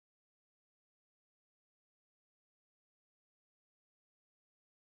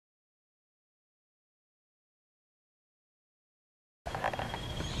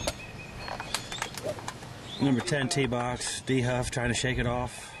Number 10 tee box, D Huff trying to shake it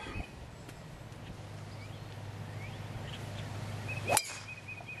off.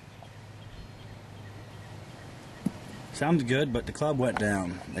 Sounds good, but the club went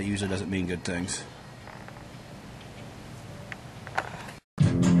down. That usually doesn't mean good things.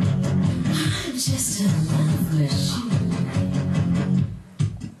 I'm just a love machine.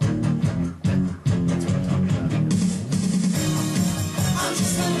 I'm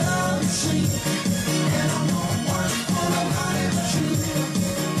just a love machine, and I'm no one for nobody but you.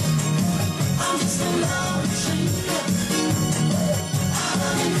 I'm just a love machine. I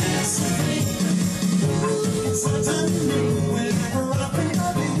love this of me.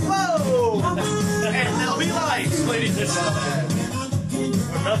 Whoa! And there'll be lights, ladies and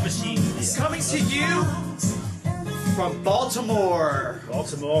gentlemen. Love machine. Coming to you from Baltimore.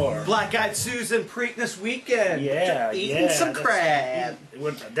 Baltimore. Black Eyed Susan Preakness weekend. Yeah, Eating some crab.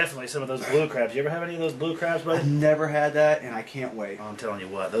 Definitely some of those blue crabs. You ever have any of those blue crabs, buddy? I've never had that, and I can't wait. I'm telling you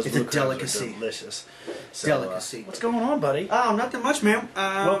what, those It's blue a crabs delicacy. are delicious. So, Delicacy. What's going on, buddy? Oh, nothing much, man.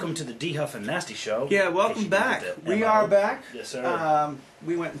 Welcome to the D Huff and Nasty Show. Yeah, In welcome case you back. didn't get We the are MO. back. Yes, sir.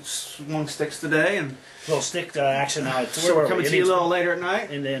 We went and swung sticks today, and Little stick action now. so we're coming to you a little later at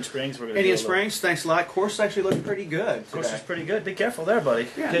night. Indian Springs. We're gonna Indian do a little- Springs, thanks a lot. Course actually looked pretty good. Of course, today. it's pretty good. Be careful there, buddy.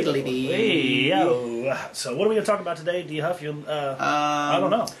 Yeah. Okay. Diddly-dee. Hey, yo. So, what are we going to talk about today, D Huff? You, I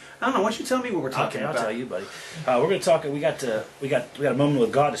don't know. I don't know. Why don't you tell me what we're talking Okay, I'll about? tell you, buddy. We're going to talk. We got a moment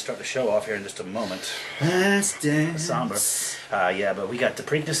with God to start the show off here in just a moment. Last dance. Somber. Yeah, but we got the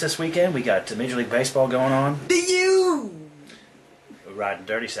Preakness this weekend. We got Major League Baseball going on. Do you? Riding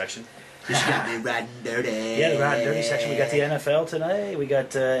Dirty section. You got me riding dirty. Yeah, the Riding Dirty section. We got the NFL today. We got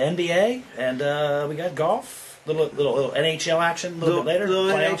NBA, and we got golf. Little NHL action a little bit later.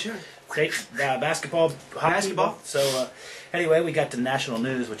 Little Playoff. NHL. Basketball, hockey. Basketball. So anyway, we got the national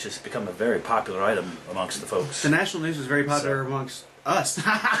news, which has become a very popular item amongst the folks. The national news is very popular amongst us.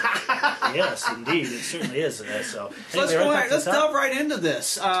 Yes, indeed, it certainly is. So Let's anyway, go right ahead. back to Let's the top. delve right into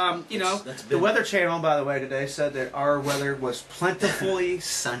this. You know, That's the been- Weather Channel, by the way, today said that our weather was plentifully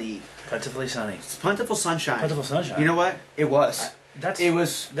sunny. Plentifully sunny. It's plentiful sunshine. Plentiful sunshine. You know what? It was. That's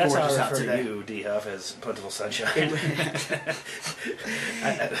Gorgeous how I out refer today. to you, D Huff, as plentiful sunshine.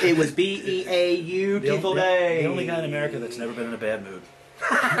 It was BEAU The people only- day. The only guy in America that's never been in a bad mood.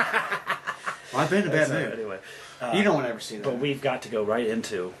 Well, I've been in a bad So, mood. anyway, You don't want to ever see that. but we've got to go right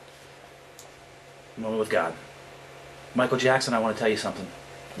into moment with God. Michael Jackson, I want to tell you something.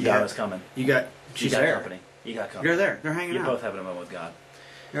 Yeah. God is coming. You got. You She's got there. company. You got company. You're there. They're hanging You're out. both having a moment with God.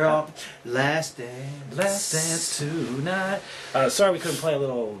 You're all last dance. Last dance tonight. Sorry we couldn't play a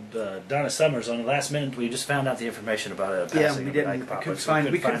little Donna Summers on the last minute. We just found out the information about it. Yeah, we didn't.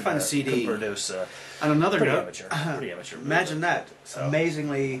 We couldn't find the CD. Couldn't produce. On another Pretty note, amateur. Pretty amateur. imagine that. So,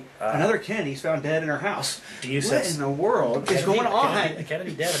 Amazingly, another Kennedy's found dead in her house. Do you What sense in the world is going on?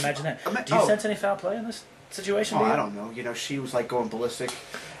 Kennedy dead. Imagine that. I mean- Do you oh. sense any foul play in this situation? Oh, do you? I don't know. You know, she was like going ballistic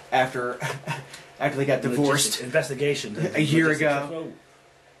after after they got divorced. Investigation. A year ago. Whoa.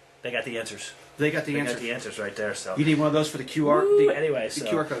 They got the answers. They got the They answer. got the answers right there. So You need one of those for the QR. Woo, the, anyway, the so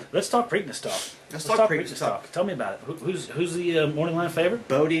QR code. let's talk Preakness talk. Let's talk Preakness talk. Tell me about it. Who's the morning line favorite?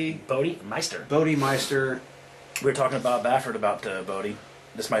 Bodie Meister. Meister. We were talking about Baffert about Bodie.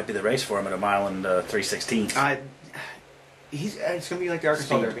 This might be the race for him at a mile and 3/16. It's gonna be like the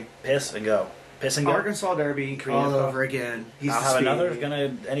Arkansas Speed. Derby. Piss and go. Piss and go. Arkansas Derby Creative all call. over again. He's I'll the have speed.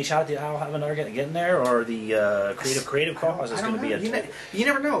 another. Any shot at the I'll have another getting there, or the creative call? Is this I going don't to be know. a? You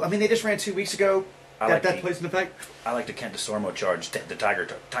never know. I mean, they just ran 2 weeks ago. I like that the- plays in effect. I like the Kent DeSormo charge, the Tiger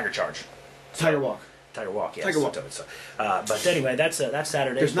charge, Tiger Walk. Tiger Walk. Yes. Tiger Walk. So, but anyway, that's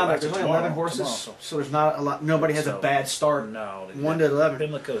Saturday. There's Go not. back to There's only tomorrow. 11 horses, Tomorrow. so there's not a lot. Nobody has a So, bad start. No. 1 to 11.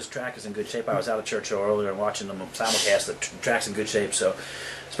 Pimlico's track is in good shape. I was out at Churchill earlier and watching them simulcast. The track's in good shape, so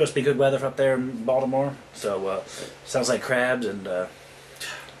it's supposed to be good weather up there in Baltimore. So sounds like crabs and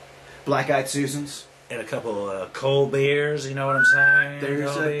Black Eyed Susans. a couple cold beers. You know what I'm saying?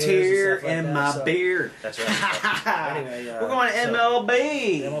 There's Cold a beers tear and stuff like in that, my so- beard. That's right. Anyway, We're going to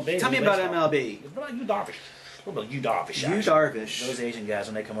MLB. MLB. Tell me about baseball. MLB. What about you, Darvish? What about you, Darvish? You Darvish. Those Asian guys,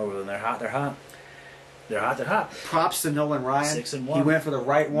 when they come over and they're hot, they're hot. They're hot, they're hot. Props to Nolan Ryan. 6-1. He went for the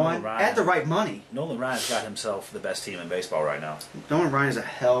right Nolan one Ryan. at the right money. Nolan Ryan's got himself the best team in baseball right now. Nolan Ryan is a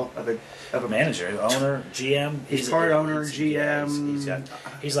hell of a Manager, owner, GM. He's part owner, yeah, GM.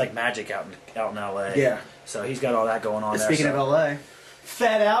 he's like Magic out in LA. Yeah. So he's got all that going on there. Speaking so- of LA,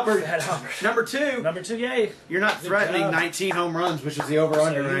 Fat Albert. Fat Albert. Number 2. Number 2, yay. You're not Good threatening job. 19 home runs, which is the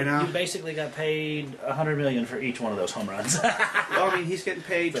over-under So right now. You basically got paid $100 million for each one of those home runs. Well, I mean, he's getting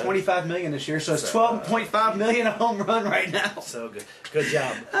paid So- $25 million this year, so it's So, $12.5 million a home run right now. So good. Good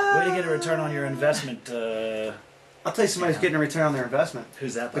job. Way to get a return on your investment. I'll tell you somebody's getting a return on their investment.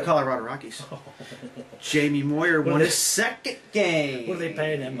 Who's that? The bud? Colorado Rockies. Jamie Moyer won are his second game. What are they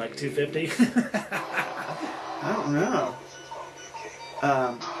paying him? Like $250? I don't know.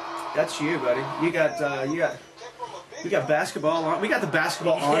 That's you, buddy. You got basketball on. We got the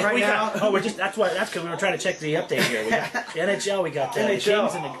basketball on right we now. got, that's because we were trying to check the update here. We got the NHL. We got the NHL.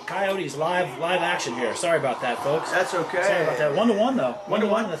 Kings and the Coyotes live action here. Sorry about that, folks. That's okay. Sorry about that. 1-1 though.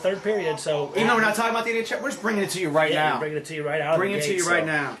 1-1 in the third period. So Even though we're not talking about the NHL, we're just bringing it to you right yeah, now. we're bringing it to you right out. Bring of it the to gate, you right so.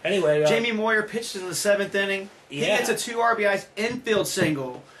 now. Anyway, Jamie Moyer pitched in the 7th inning. He Yeah. gets a 2 RBIs infield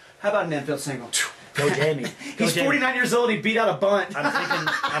single. How about an infield single? go Jamie. Go He's Jamie. 49 years old. He beat out a bunt.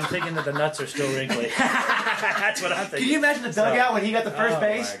 I'm thinking that the nuts are still wrinkly. That's what I'm thinking. Can you imagine the dugout when he got the first Oh,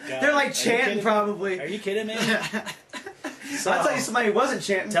 base? my God. They're Are like you chanting kidding? probably. Are you kidding me? I'll tell you somebody who wasn't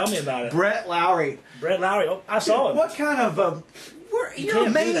chanting. Tell me about it. Brett Lowry. Brett Lowry. Oh, I saw him. What kind of you're a can't do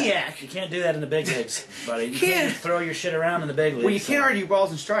that. maniac. You can't do that in the big leagues, buddy. You Can't. can't throw your shit around in the big leagues. Well, you can't argue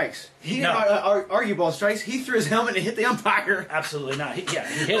balls and strikes. He didn't No. argue balls and strikes. He threw his helmet and hit the umpire. Absolutely not. He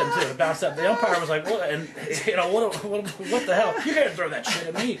hit him too. It bounced up. The umpire was like, "What?" And what the hell? You can't throw that shit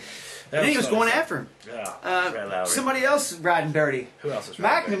at me. And he was going after him. Yeah, Brett Lowry. Somebody else riding dirty. Who else is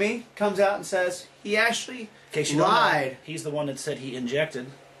right? McNamee comes out and says he actually In case you don't know, lied. he's the one that said he injected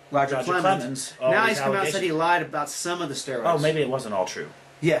Roger Roger Clemens. Clemens. All Now these he's come out and said allegations. he lied about some of the steroids. Oh, maybe it wasn't all true.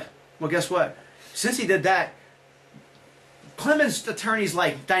 Yeah. Well, guess what? Since he did that, Clemens' attorney's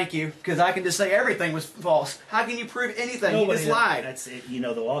like, thank you, because I can just say everything was false. How can you prove anything? He just lied. That's it. You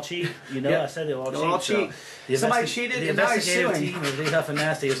know, they'll all cheat. You know, Yeah. I said they'll all They'll cheat. all so cheat. the Somebody investi- cheated the and now he's investigative suing. team of Lee Huff and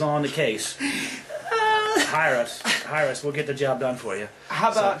Nasty is on the case. Hire us. We'll get the job done for you.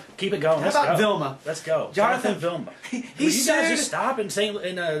 How about So, keep it going? how Let's about go. Vilma? Let's go, Jonathan- Vilma. He Will you guys sued- just stop and say in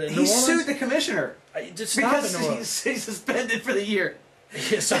New He Orleans? sued the commissioner Just stop in because New Orleans. he's suspended for the year.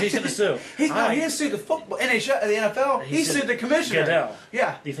 So he's going to sue. He All right. didn't sue the football, NHL, the NFL. He sued the commissioner. Goodell.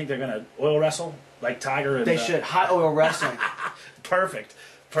 Yeah, Do you think they're going to oil wrestle like Tiger and? they should. High oil wrestling. Perfect.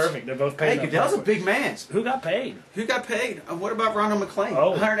 They're both paid. Hey, up Goodell's a front. big man. Who got paid? Who got paid? What about Ronald McClain? Oh.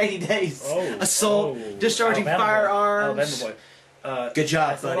 180 days. Oh, Assault, discharging Alabama boy. firearms. Alabama boy. Good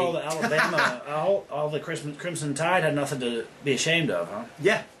job, I thought all buddy. the Alabama, all the Crimson Tide had nothing to be ashamed of, huh?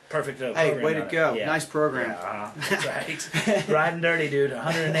 Yeah. Perfect. Hey, program way to on it. go. Yeah. Nice program. Yeah, that's right. Riding dirty, dude.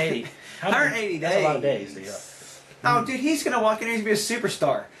 180. 180 That's a lot of days. days. Oh, dude, he's gonna walk in here and be a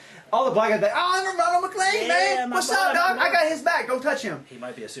superstar. All the black guys like, oh, I'm Ronald McClain, Yeah, man. my What's up, boy, dog? my boy." I got his back. Don't touch him. He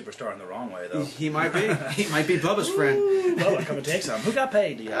might be a superstar in the wrong way, though. He might be. He might be Bubba's friend. Bubba, come and take some. Who got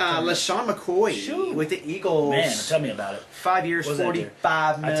paid? LaShawn McCoy Shoot. with the Eagles. Man, tell me about it. 5 years, What's that do?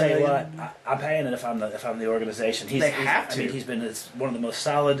 45 I million. tell you what, I'm paying it if I'm the organization. They have I mean, to. he's been one of the most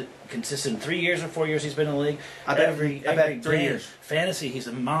solid, consistent 3 years or 4 years he's been in the league. I bet every 3 game. years. Fantasy, he's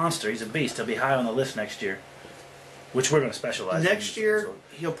a monster. He's a beast. He'll be high on the list next year, which we're going to specialize. Next in. year, So-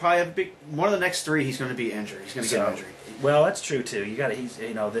 he'll probably have a big. One of the next 3, he's going to be injured. He's going to get so- injured. well, that's true too. You got to. He's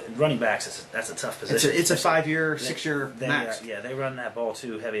the running backs. That's a tough position. It's a 5-year, 6-year They, max. yeah, they run that ball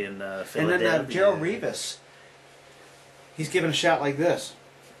too heavy in And Philadelphia. then Gerald Revis, he's giving a shot like this.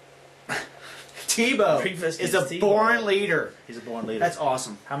 Tebow Revis is a Tebow. born leader. He's a born leader. That's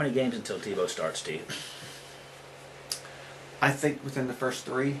awesome. How many games until Tebow starts, Steve? I think within the first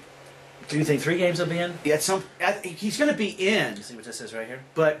 3. Do you think 3 games will be in? Yeah, he's going to be in, You see what this is right here?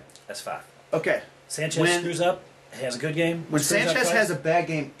 but That's 5. okay. Sanchez When- screws up. He has a good game. When screws up Sanchez twice. has a bad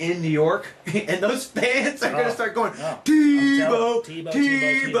game in New York, and those fans are going Oh, to start going, no. Tebow, I'm telling Tebow,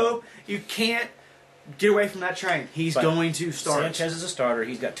 you, Tebow. You can't get away from that train. He's But going to start. Sanchez is a starter.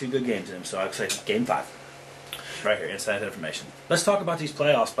 He's got 2 good games in him, so I'd say game 5. Right here, inside information. Let's talk about these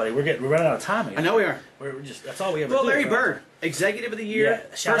playoffs, buddy. We're running out of time again. I know we are. We're just that's all we ever Well, do. Larry right? Bird, Executive of the Year,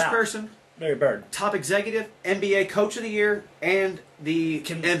 Yeah, shout first out. person, Larry Bird. top executive, NBA Coach of the Year, and the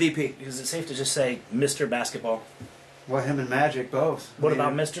MVP. Is it safe to just say Mr. Basketball? Well, him and Magic both. What I mean,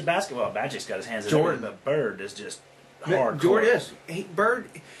 about Mr. Basketball? Magic's got his hands in Jordan. everything, but Bird is just hard. Jordan is. Bird,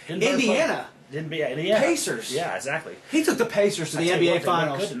 Didn't Bird Indiana. Didn't be Indiana. Pacers. Yeah, exactly. He took the Pacers to the I tell you NBA what, they looked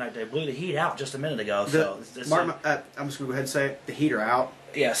Finals. good tonight. They blew the Heat out just a minute ago. The, so it's I'm just going to go ahead and say it. The Heat are out.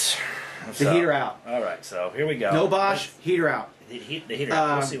 yes, The Heat are out. All right, so here we go. No Bosch, Heat are out. The Heat are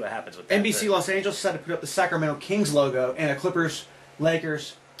out. We'll see what happens with that. NBC Los Angeles decided to put up the Sacramento Kings logo and a Clippers,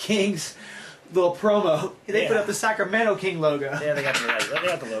 Lakers, Kings little promo. They put Yeah. up the Sacramento King logo. Yeah, they got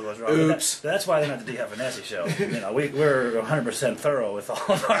the logos wrong. Oops. That's why they're not the D. Huff and Nessie show. You know, we're 100% thorough with all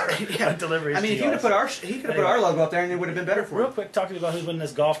of our deliveries. I mean, to if you could have put our logo up there, and it would have been better for Real him. quick, talk to me about who's winning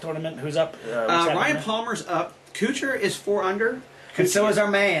this golf tournament. Who's up? What's happening Ryan there? Palmer's up. Kuchar is 4 under. And so is our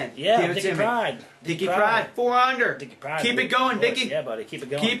man. Yeah, Give it Dickie to me. Pride. Dickie Pride, 4 under. Dickie Pride. Keep it going, Of course. Dickie. Yeah, buddy, keep it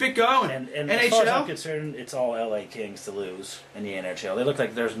going. Keep it going. And as far as I'm NHL, concerned, it's all LA Kings to lose in the NHL. They look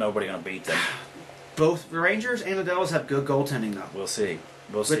like there's nobody going to beat them. both the Rangers and the Devils have good goaltending though. We'll see.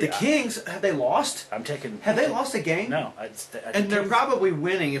 We'll see. But the Kings, have they lost? I'm taking. Have they lost a game? No. And they're probably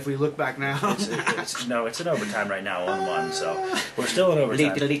winning if we look back now. It's in overtime right now, 1-1. So we're still in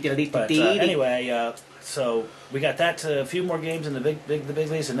overtime. But anyway, so we got that. A few more games in the big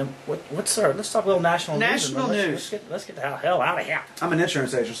leagues, and then let's talk a little national news. National news. Let's get the hell out of here. I'm an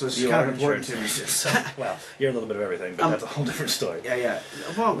insurance agent, so this is You kind are of important to me. insurance. So, well, you're a little bit of everything, but that's a whole different story. Yeah.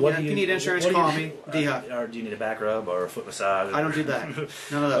 Well, What if do you need insurance, what do call you- me. D-Hop. Or do you need a back rub or a foot massage? I don't do that.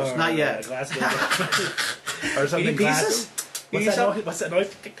 None of those. Or, Not yet. glass or something. You need pieces? You need something? What's that noise?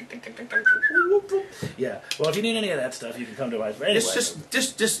 Tick, tick, tick, tick, tick, tick. Yeah. Well, if you need any of that stuff, you can come to my. Anyway. It's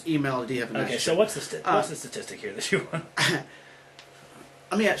just email D-Hop. Okay. So what's the statistic here that you want?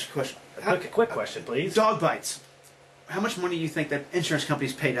 Let me ask you a question. A quick question, please. Dog bites. How much money do you think that insurance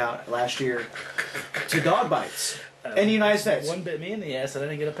companies paid out last year to dog bites in the United States? One bit me in the ass, and I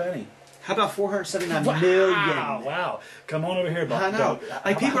didn't get a penny. How about 479 million? Wow! Come on over here, Bob. I know.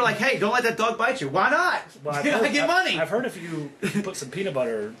 Like people are like, "Hey, don't let that dog bite you." Why not? Well, I get money. I've heard if you put some peanut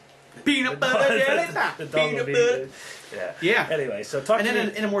butter, Peanut butter, the dog will be. butter. Yeah. Yeah. Anyway, so talk And to then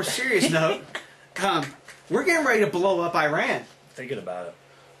me. in a more serious note, we're getting ready to blow up Iran. Thinking about it.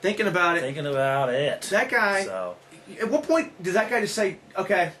 Thinking about it. Thinking about it. That guy. So At what point does that guy just say,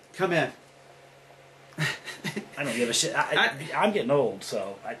 "Okay, come in"? I don't give a shit. I'm getting old,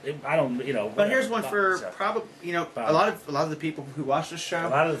 so I don't. You know. But here's one whatever. for So, probably a Bob. lot of the people who watch this show. a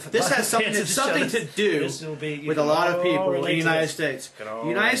lot of This has something fans to, of the show, something to do this will be, you with a can lot of all people in relate the to United this. States. Can all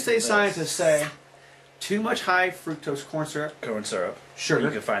United relate to States this. scientists say too much high fructose corn syrup Corn syrup. Sugar.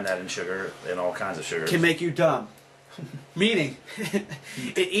 You can find that in sugar, in all kinds of sugars. can make you dumb. Meaning,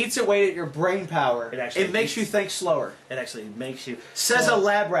 it eats away at your brain power. It actually makes you think slower. It actually makes you. Says a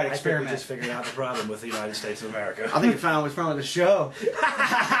lab rat I think experiment. we just figured out the problem with the United States of America. I think we found what's wrong with the show.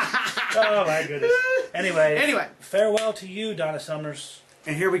 Oh my goodness. Anyway. Farewell to you, Donna Summers.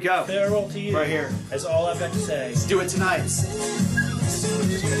 And here we go. Farewell to you. Right here. That's all I've got to say. Do it tonight.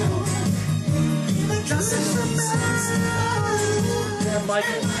 Yeah,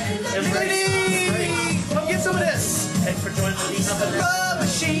 Michael. Ready? Come get some of this. Thanks for joining me. Love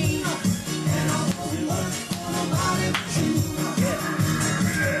machine.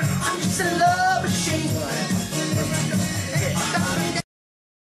 I'm just a love machine.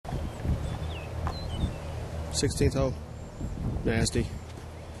 16th hole, nasty.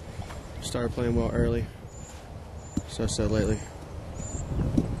 Started playing well early, so lately.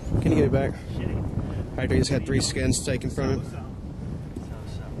 Can you get it back? Shitty. After he just had 3 skins taken from him. So.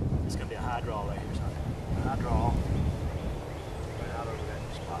 It's going to be a high draw right here, son. High draw. Right out over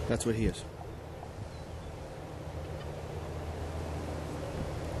that spot. That's what he is.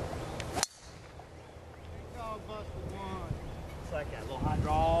 It's like that little high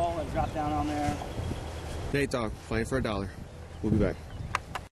draw and drop down on there. Nate Dogg playing for $1. We'll be back.